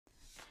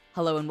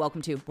Hello and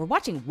welcome to We're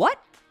Watching What?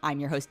 I'm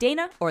your host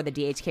Dana, or the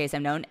DHK as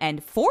I'm known,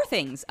 and 4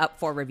 things up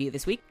for review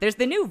this week. There's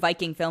the new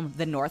Viking film,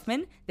 The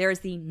Northman. There is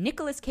the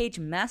Nicolas Cage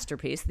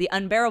masterpiece, The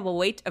Unbearable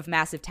Weight of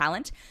Massive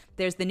Talent.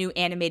 There's the new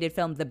animated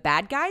film, The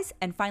Bad Guys.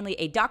 And finally,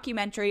 a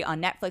documentary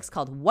on Netflix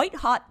called White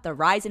Hot, The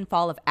Rise and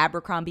Fall of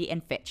Abercrombie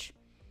and Fitch.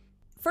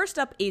 First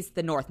up is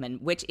The Northman,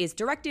 which is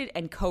directed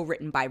and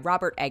co-written by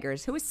Robert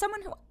Eggers, who is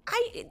someone who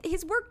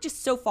his work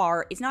just so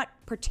far is not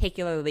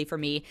particularly for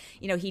me.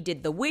 You know, he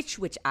did The Witch,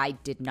 which I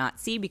did not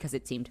see because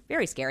it seemed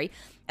very scary.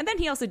 And then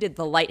he also did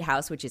The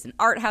Lighthouse, which is an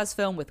art house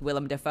film with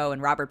Willem Dafoe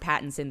and Robert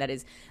Pattinson that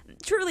is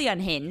truly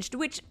unhinged,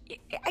 which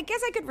I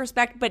guess I could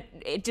respect, but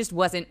it just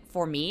wasn't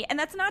for me. And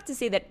that's not to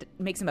say that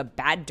makes him a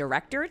bad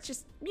director. It's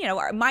just, you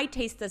know, my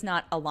taste does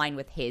not align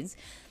with his.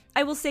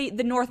 I will say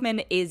The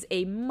Northman is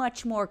a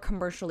much more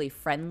commercially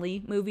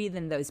friendly movie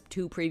than those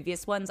 2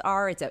 previous ones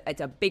are. It's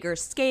a bigger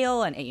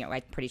scale, and you know,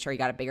 I'm pretty sure he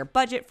got a bigger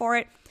budget for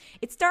it.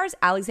 It stars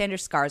Alexander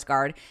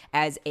Skarsgård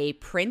as a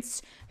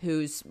prince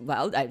who's,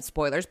 well,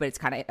 spoilers, but it's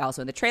kind of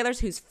also in the trailers,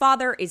 whose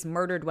father is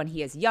murdered when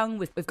he is young.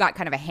 We've got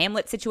kind of a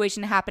Hamlet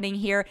situation happening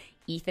here.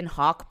 Ethan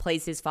Hawke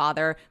plays his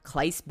father,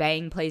 Claes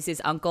Bang plays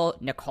his uncle,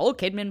 Nicole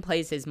Kidman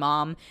plays his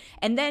mom,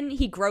 and then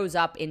he grows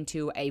up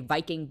into a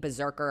Viking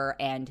berserker,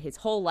 and his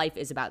whole life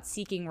is about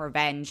seeking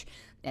revenge.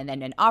 And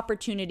then an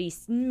opportunity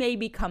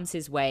maybe comes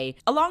his way.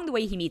 Along the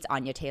way, he meets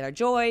Anya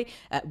Taylor-Joy.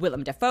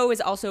 Willem Dafoe is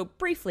also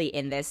briefly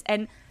in this,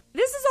 and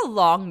this is a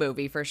long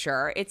movie for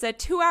sure. It's a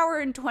 2-hour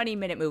and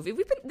 20-minute movie.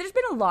 There's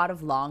been a lot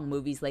of long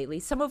movies lately,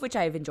 some of which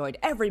I have enjoyed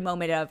every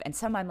moment of, and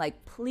some I'm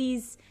like,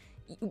 please,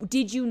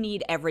 did you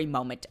need every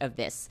moment of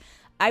this?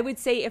 I would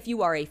say if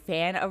you are a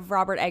fan of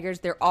Robert Eggers,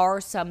 there are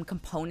some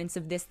components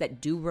of this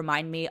that do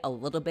remind me a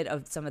little bit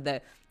of some of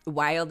the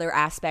wilder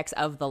aspects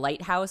of The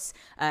Lighthouse.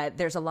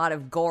 There's a lot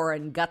of gore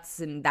and guts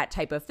and that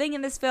type of thing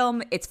in this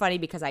film. It's funny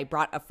because I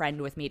brought a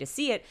friend with me to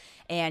see it,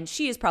 and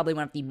she is probably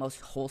one of the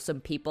most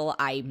wholesome people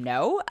I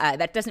know.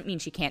 That doesn't mean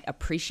she can't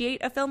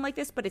appreciate a film like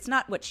this, but it's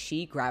not what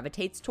she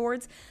gravitates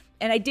towards.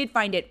 And I did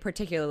find it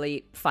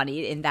particularly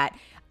funny in that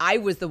I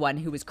was the one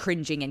who was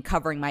cringing and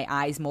covering my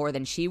eyes more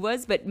than she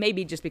was, but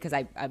maybe just because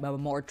I'm a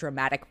more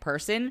dramatic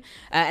person.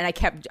 And I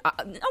kept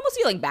almost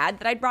feeling bad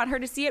that I'd brought her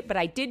to see it, but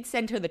I did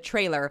send her the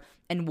trailer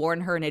and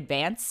warn her in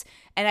advance.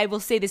 And I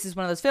will say this is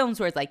one of those films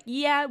where it's like,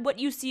 yeah, what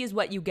you see is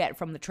what you get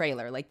from the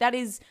trailer. Like, that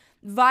is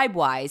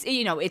vibe-wise.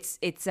 You know, it's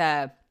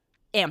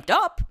amped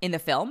up in the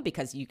film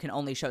because you can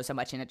only show so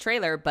much in a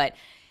trailer, but,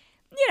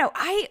 you know,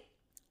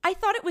 I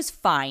thought it was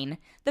fine.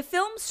 The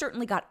film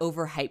certainly got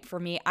overhyped for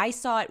me. I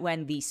saw it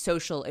when the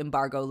social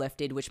embargo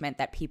lifted, which meant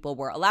that people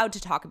were allowed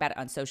to talk about it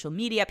on social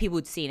media. People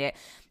who'd seen it,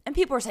 and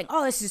people were saying,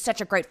 oh, this is such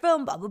a great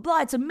film, blah, blah,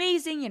 blah. It's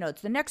amazing. You know,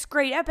 it's the next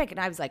great epic. And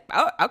I was like,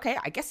 oh, okay,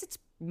 I guess it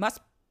must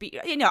be,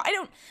 you know,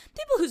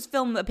 people whose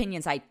film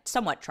opinions I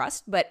somewhat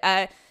trust, but,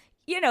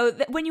 you know,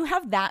 when you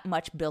have that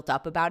much built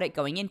up about it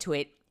going into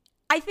it,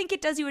 I think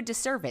it does you a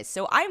disservice.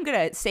 So I'm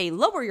going to say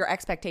lower your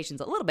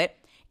expectations a little bit.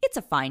 It's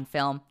a fine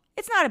film.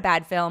 It's not a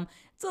bad film.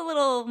 It's a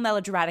little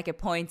melodramatic at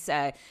points.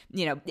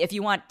 You know, if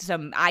you want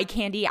some eye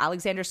candy,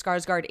 Alexander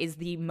Skarsgård is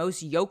the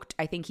most yoked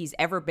I think he's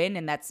ever been,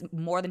 and that's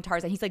more than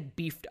Tarzan. He's like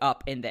beefed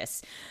up in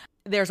this.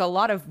 There's a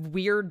lot of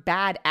weird,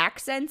 bad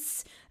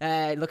accents.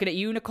 Looking at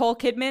you, Nicole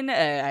Kidman.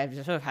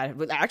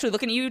 Actually,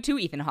 looking at you too,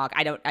 Ethan Hawke.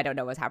 I don't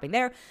know what's happening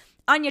there.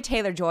 Anya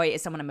Taylor-Joy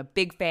is someone I'm a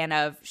big fan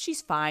of.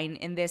 She's fine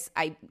in this.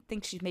 I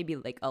think she's maybe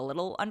like a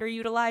little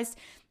underutilized.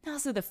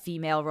 Also, the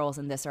female roles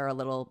in this are a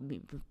little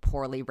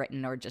poorly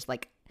written, or just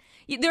like,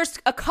 there's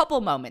a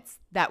couple moments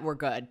that were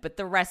good, but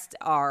the rest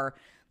are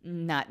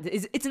not.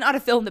 It's not a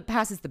film that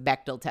passes the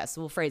Bechdel test.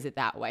 We'll phrase it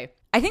that way.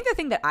 I think the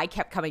thing that I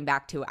kept coming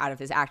back to out of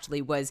this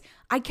actually was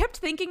I kept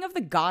thinking of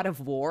the God of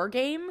War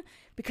game,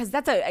 because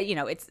that's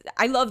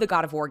I love the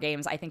God of War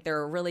games. I think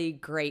they're a really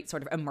great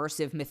sort of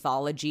immersive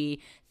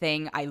mythology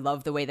thing. I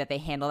love the way that they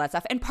handle that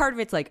stuff. And part of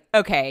it's like,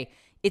 okay,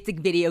 it's a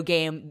video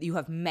game. You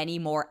have many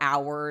more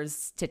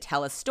hours to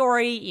tell a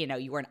story. You know,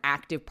 you are an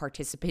active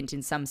participant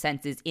in some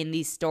senses in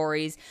these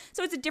stories.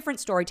 So it's a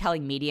different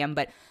storytelling medium.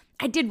 But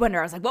I did wonder,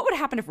 I was like, what would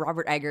happen if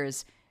Robert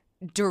Eggers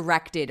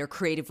directed or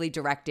creatively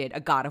directed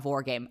a God of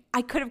War game?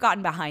 I could have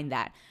gotten behind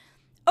that.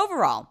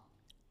 Overall,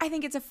 I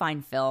think it's a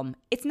fine film.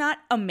 It's not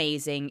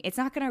amazing. It's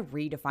not going to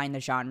redefine the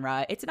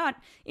genre. It's not,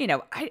 you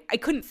know, I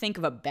couldn't think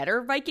of a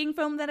better Viking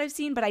film that I've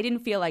seen, but I didn't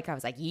feel like I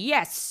was like,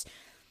 yes,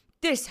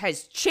 this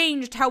has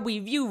changed how we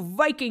view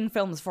Viking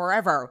films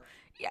forever.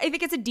 I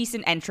think it's a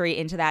decent entry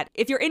into that.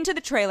 If you're into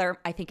the trailer,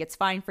 I think it's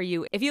fine for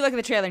you. If you look at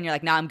the trailer and you're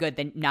like, nah, I'm good,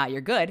 then nah,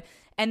 you're good.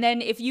 And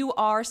then if you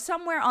are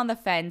somewhere on the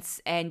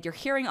fence and you're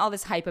hearing all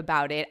this hype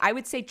about it, I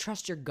would say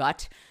trust your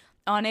gut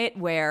on it,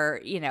 where,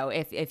 you know,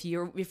 if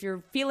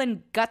you're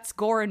feeling guts,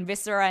 gore, and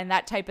viscera and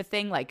that type of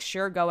thing, like,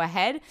 sure, go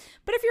ahead.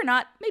 But if you're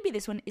not, maybe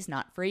this one is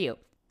not for you.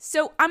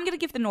 So I'm going to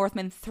give The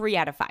Northman 3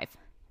 out of 5.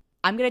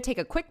 I'm going to take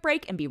a quick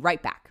break and be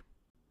right back.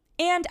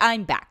 And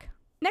I'm back.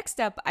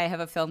 Next up, I have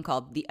a film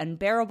called The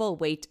Unbearable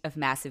Weight of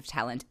Massive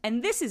Talent.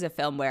 And this is a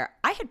film where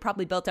I had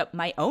probably built up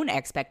my own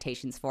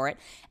expectations for it,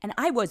 and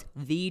I was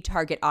the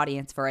target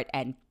audience for it,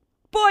 and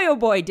boy, oh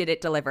boy, did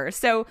it deliver.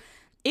 So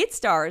it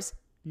stars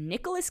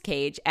Nicolas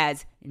Cage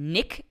as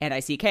Nick,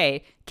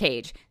 N-I-C-K,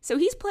 Cage. So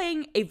he's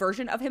playing a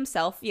version of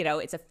himself.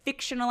 It's a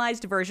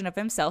fictionalized version of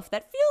himself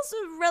that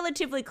feels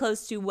relatively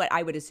close to what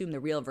I would assume the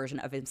real version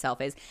of himself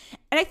is.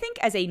 And I think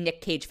as a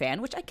Nick Cage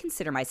fan, which I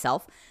consider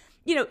myself,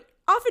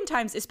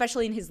 oftentimes,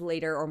 especially in his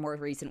later or more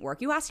recent work,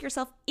 you ask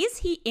yourself, is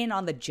he in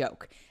on the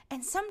joke?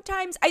 And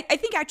sometimes, I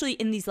think actually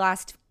in these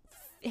last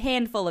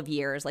handful of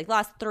years, like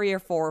last 3 or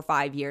 4 or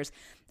 5 years,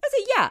 I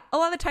say, yeah, a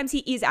lot of the times he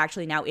is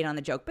actually now in on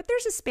the joke. But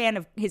there's a span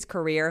of his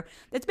career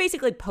that's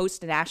basically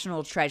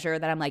post-National Treasure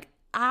that I'm like,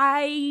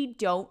 I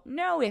don't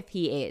know if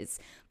he is.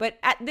 But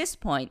at this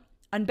point,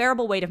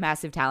 Unbearable Weight of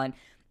Massive Talent,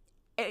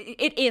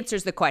 it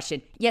answers the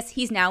question. Yes,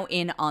 he's now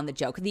in on the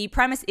joke. The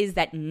premise is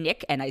that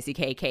Nick,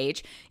 N-I-C-K,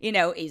 Cage,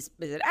 is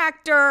an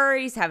actor.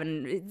 He's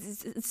having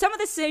some of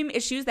the same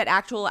issues that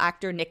actual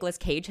actor Nicolas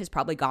Cage has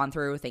probably gone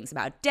through, things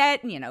about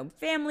debt,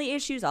 family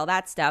issues, all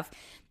that stuff.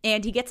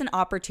 And he gets an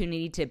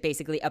opportunity to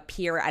basically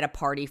appear at a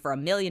party for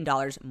 $1 million.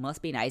 Must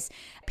be nice.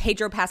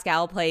 Pedro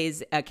Pascal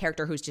plays a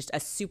character who's just a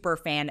super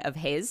fan of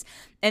his.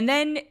 And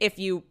then if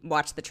you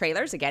watch the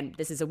trailers, again,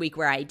 this is a week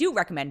where I do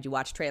recommend you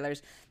watch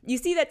trailers, you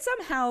see that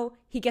somehow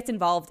he gets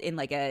involved in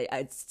like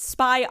a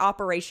spy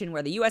operation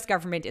where the U.S.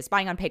 government is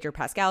spying on Pedro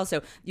Pascal.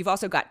 So you've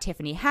also got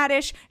Tiffany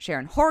Haddish,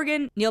 Sharon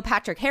Horgan, Neil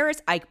Patrick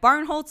Harris, Ike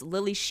Barinholtz,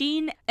 Lily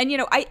Sheen. And,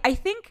 I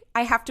think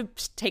I have to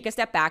take a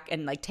step back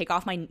and like take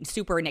off my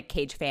super Nick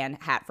Cage fan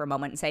hat for a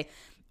moment and say,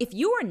 if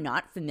you are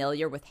not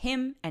familiar with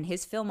him and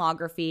his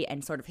filmography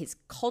and sort of his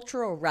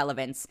cultural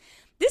relevance,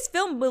 this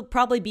film will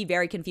probably be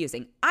very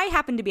confusing. I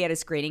happened to be at a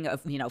screening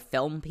of,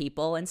 Film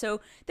People, and so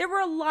there were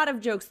a lot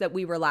of jokes that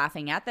we were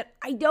laughing at that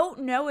I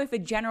don't know if a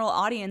general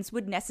audience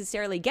would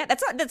necessarily get.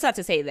 That's not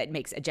to say that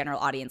makes a general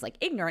audience like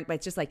ignorant, but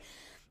it's just like,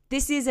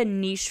 this is a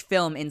niche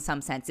film in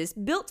some senses,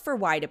 built for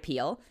wide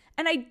appeal,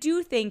 and I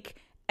do think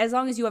as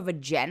long as you have a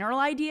general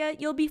idea,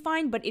 you'll be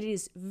fine, but it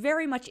is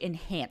very much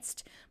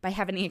enhanced by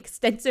having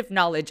extensive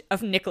knowledge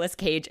of Nicolas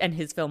Cage and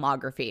his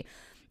filmography.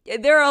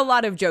 There are a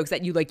lot of jokes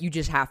that you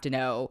just have to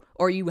know,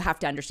 or you have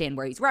to understand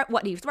where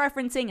what he's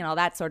referencing and all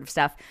that sort of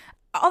stuff.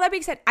 All that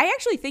being said, I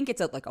actually think it's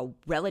a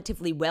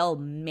relatively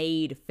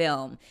well-made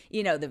film.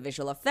 The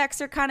visual effects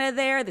are kind of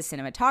there, the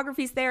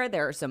cinematography's there.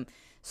 There are some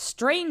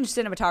strange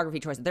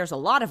cinematography choices. There's a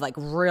lot of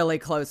really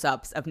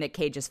close-ups of Nick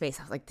Cage's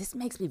face. I was like, this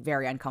makes me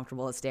very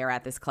uncomfortable to stare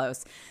at this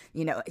close.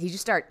 You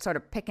just start sort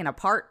of picking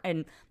apart,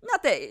 and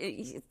not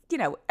that,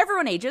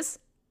 everyone ages.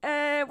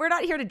 We're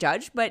not here to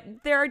judge, but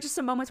there are just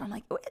some moments where I'm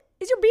like,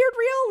 is your beard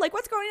real?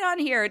 What's going on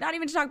here? Not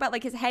even to talk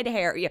about his head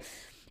hair. Yeah.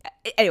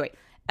 Anyway,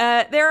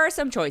 there are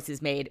some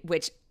choices made,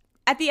 which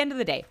at the end of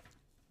the day,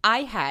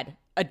 I had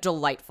a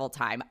delightful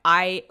time.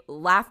 I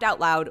laughed out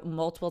loud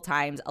multiple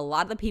times. A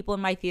lot of the people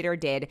in my theater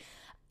did.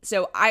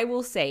 So I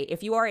will say,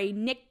 if you are a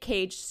Nick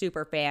Cage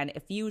super fan,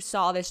 if you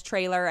saw this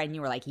trailer and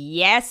you were like,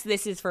 yes,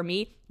 this is for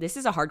me, this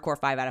is a hardcore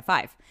 5 out of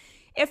 5.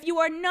 If you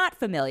are not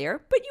familiar,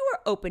 but you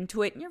are open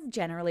to it and you're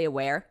generally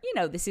aware,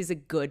 this is a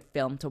good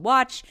film to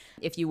watch.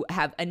 If you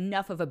have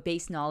enough of a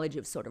base knowledge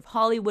of sort of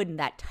Hollywood and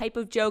that type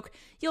of joke,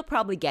 you'll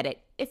probably get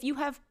it. If you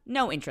have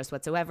no interest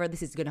whatsoever,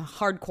 this is going to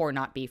hardcore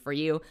not be for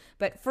you.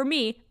 But for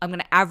me, I'm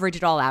going to average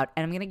it all out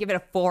and I'm going to give it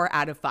a 4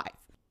 out of 5.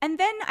 And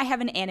then I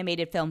have an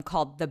animated film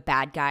called The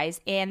Bad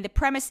Guys, and the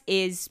premise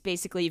is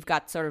basically you've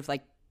got sort of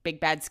big,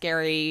 bad,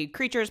 scary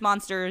creatures,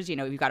 monsters.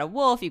 You've got a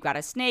wolf, you've got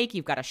a snake,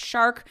 you've got a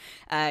shark,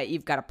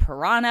 you've got a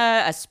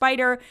piranha, a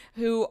spider,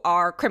 who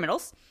are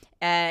criminals,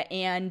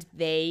 and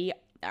they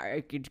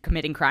are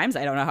committing crimes.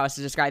 I don't know how else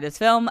to describe this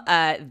film.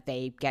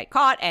 They get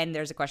caught, and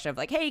there's a question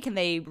of hey, can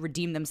they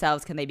redeem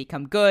themselves? Can they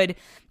become good?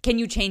 Can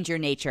you change your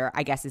nature,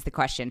 I guess is the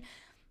question.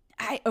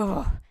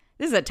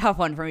 This is a tough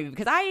one for me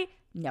because I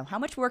know how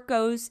much work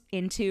goes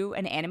into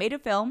an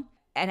animated film.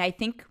 And I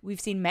think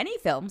we've seen many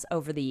films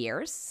over the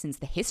years, since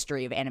the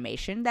history of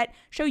animation, that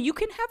show you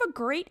can have a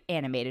great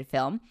animated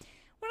film.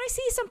 When I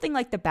see something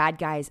like The Bad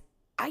Guys,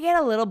 I get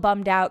a little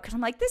bummed out because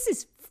I'm like, this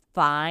is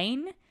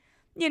fine.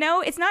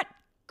 It's not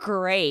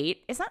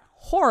great. It's not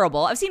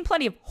horrible. I've seen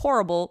plenty of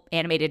horrible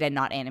animated and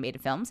not animated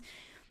films.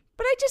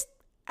 But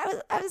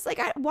I was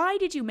like, why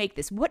did you make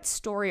this? What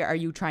story are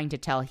you trying to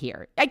tell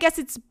here? I guess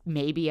it's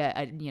maybe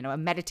a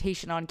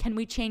meditation on, can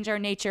we change our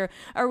nature?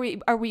 Are we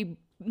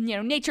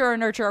nature or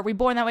nurture? Are we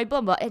born that way?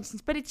 Blah, blah.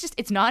 But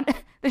it's not,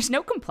 there's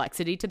no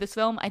complexity to this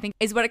film, I think,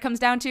 is what it comes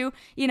down to.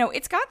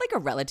 It's got a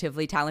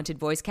relatively talented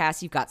voice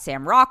cast. You've got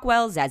Sam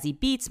Rockwell, Zazie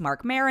Beetz,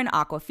 Mark Maron,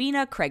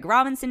 Awkwafina, Craig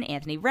Robinson,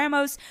 Anthony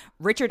Ramos,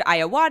 Richard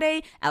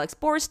Ayoade, Alex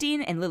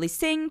Borstein, and Lily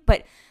Singh.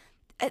 But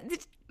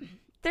it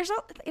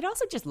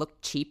also just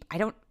looked cheap.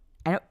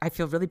 I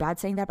feel really bad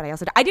saying that, but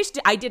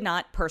I did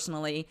not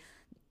personally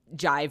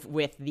jive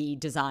with the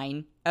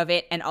design of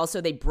it. And also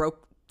they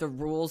broke the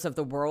rules of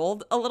the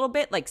world a little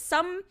bit. The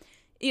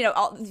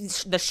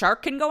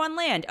shark can go on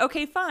land.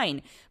 Okay,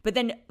 fine. But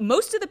then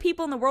most of the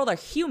people in the world are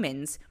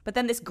humans. But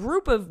then this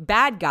group of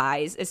bad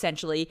guys,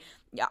 essentially,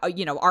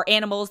 are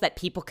animals that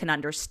people can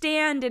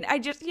understand. And I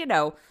just,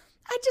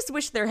 I just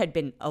wish there had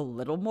been a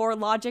little more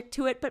logic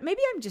to it, but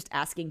maybe I'm just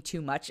asking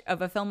too much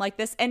of a film like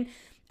this. And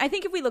I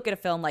think if we look at a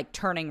film like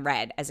Turning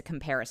Red as a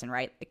comparison,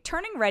 right? Like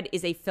Turning Red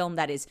is a film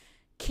that is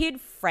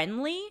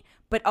kid-friendly,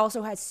 but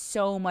also has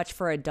so much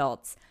for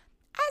adults.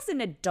 As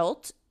an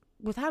adult,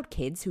 without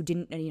kids who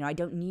didn't, I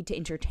don't need to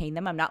entertain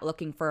them. I'm not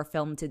looking for a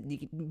film to,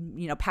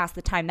 pass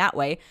the time that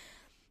way.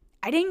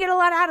 I didn't get a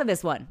lot out of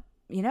this one.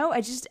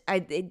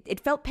 It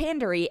felt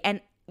pandery,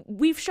 and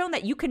we've shown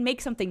that you can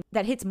make something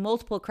that hits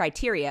multiple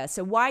criteria.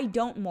 So why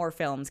don't more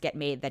films get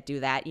made that do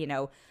that?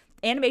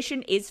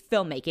 Animation is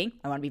filmmaking.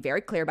 I want to be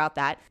very clear about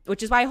that,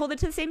 which is why I hold it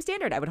to the same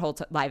standard I would hold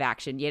to live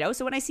action,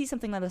 So when I see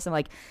something like this, I'm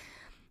like,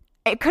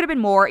 it could have been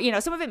more,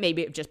 some of it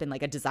maybe have just been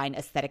like a design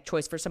aesthetic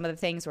choice for some of the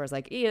things where it's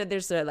like,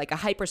 there's a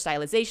hyper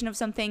stylization of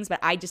some things, but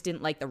I just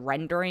didn't like the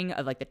rendering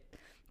of like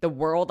the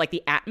world, like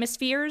the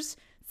atmospheres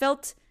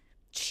felt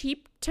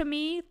cheap to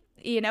me,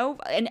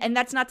 and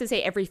that's not to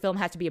say every film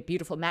has to be a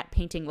beautiful matte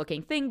painting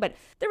looking thing, but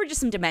there were just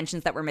some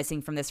dimensions that were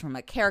missing from this from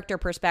a character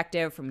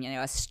perspective, from,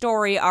 a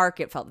story arc.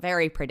 It felt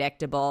very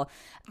predictable.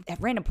 At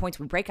random points,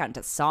 we break out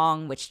into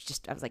song, which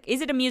just, I was like,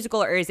 is it a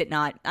musical or is it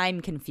not? I'm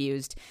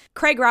confused.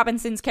 Craig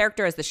Robinson's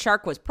character as the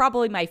shark was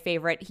probably my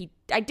favorite.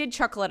 I did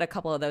chuckle at a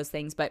couple of those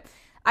things, but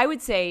I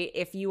would say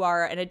if you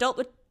are an adult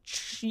with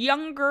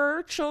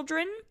younger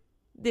children,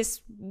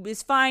 this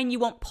is fine. You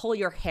won't pull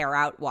your hair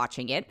out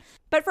watching it.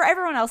 But for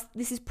everyone else,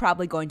 this is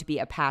probably going to be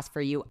a pass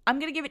for you. I'm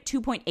going to give it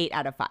 2.8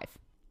 out of 5.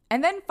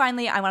 And then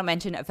finally, I want to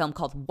mention a film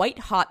called White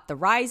Hot, The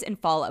Rise and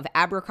Fall of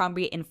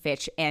Abercrombie and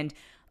Fitch. And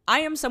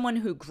I am someone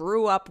who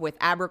grew up with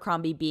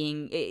Abercrombie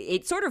being,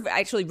 it sort of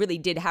actually really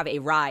did have a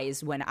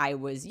rise when I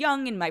was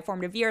young in my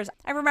formative years.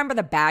 I remember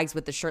the bags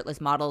with the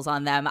shirtless models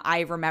on them. I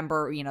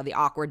remember, the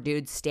awkward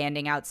dudes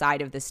standing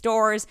outside of the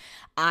stores.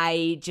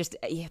 There's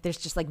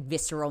just like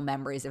visceral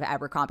memories of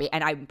Abercrombie.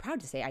 And I'm proud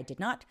to say I did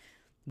not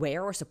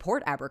wear or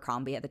support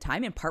Abercrombie at the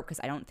time, in part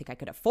because I don't think I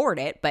could afford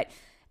it. But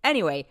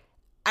anyway,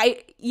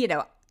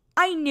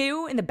 I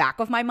knew in the back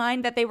of my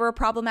mind that they were a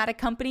problematic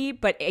company,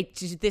 but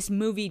this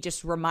movie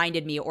just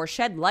reminded me or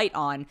shed light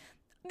on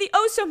the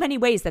so many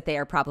ways that they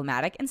are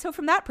problematic. And so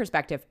from that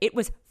perspective, it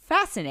was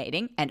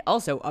fascinating and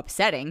also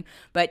upsetting.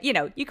 But,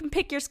 you can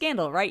pick your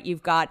scandal, right?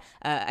 You've got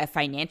a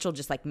financial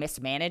just like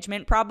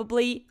mismanagement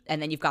probably.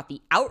 And then you've got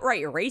the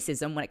outright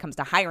racism when it comes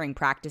to hiring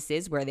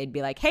practices where they'd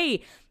be like,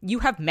 hey, you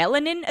have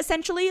melanin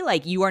essentially.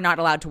 Like you are not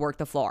allowed to work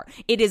the floor.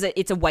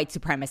 It's a white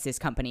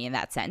supremacist company in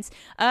that sense.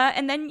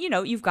 And then,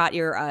 you've got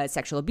your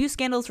sexual abuse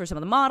scandals for some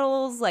of the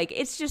models. Like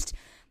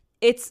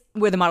it's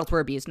where the models were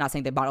abused. Not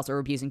saying the models are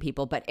abusing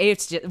people, but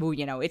it's just,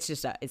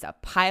 it's a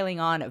piling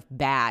on of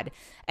bad.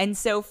 And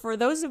so for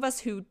those of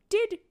us who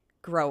did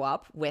grow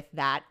up with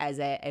that as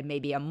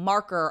maybe a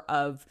marker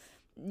of,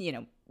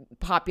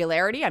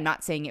 popularity, I'm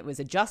not saying it was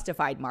a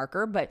justified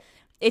marker, but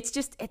it's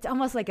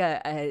almost like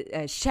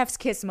a chef's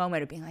kiss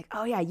moment of being like,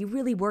 oh yeah, you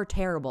really were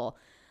terrible.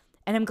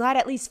 And I'm glad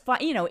at least,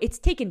 it's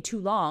taken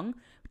too long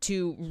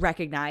to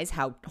recognize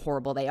how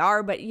horrible they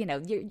are, but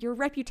your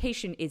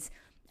reputation is,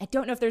 I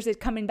don't know if there's a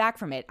coming back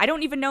from it. I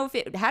don't even know if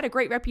it had a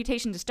great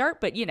reputation to start,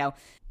 but,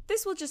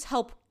 this will just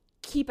help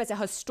keep as a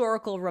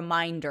historical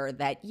reminder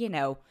that, you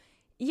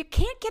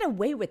can't get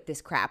away with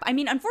this crap. I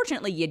mean,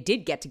 unfortunately, you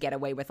did get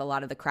away with a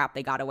lot of the crap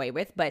they got away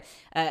with, but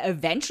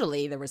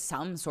eventually there was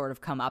some sort of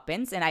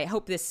comeuppance, and I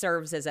hope this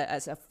serves as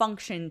a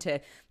function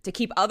to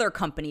keep other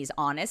companies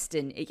honest.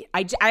 And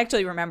I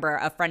actually remember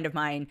a friend of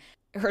mine,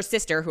 her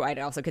sister, who I'd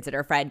also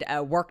consider a friend,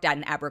 worked at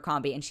an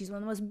Abercrombie, and she's one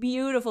of the most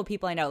beautiful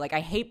people I know. Like, I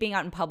hate being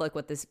out in public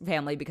with this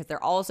family because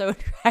they're all so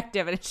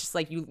attractive, and it's just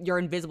like you're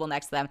invisible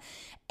next to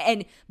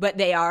them. But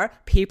they are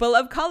people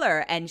of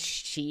color, and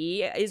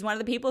she is one of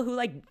the people who,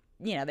 like,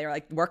 they were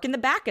like work in the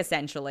back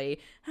essentially.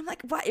 I'm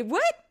like, what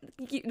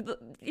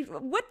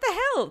the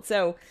hell?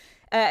 So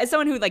as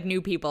someone who like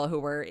knew people who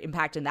were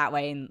impacted in that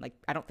way, and like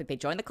I don't think they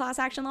joined the class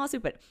action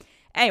lawsuit, but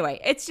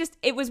anyway,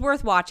 it was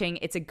worth watching.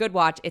 It's a good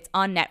watch. It's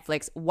on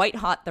Netflix. White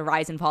Hot, The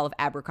Rise and Fall of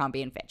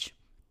Abercrombie and Fitch.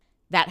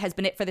 That has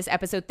been it for this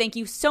episode. Thank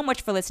you so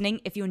much for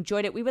listening. If you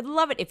enjoyed it, we would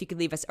love it if you could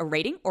leave us a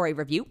rating or a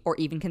review or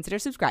even consider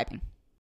subscribing.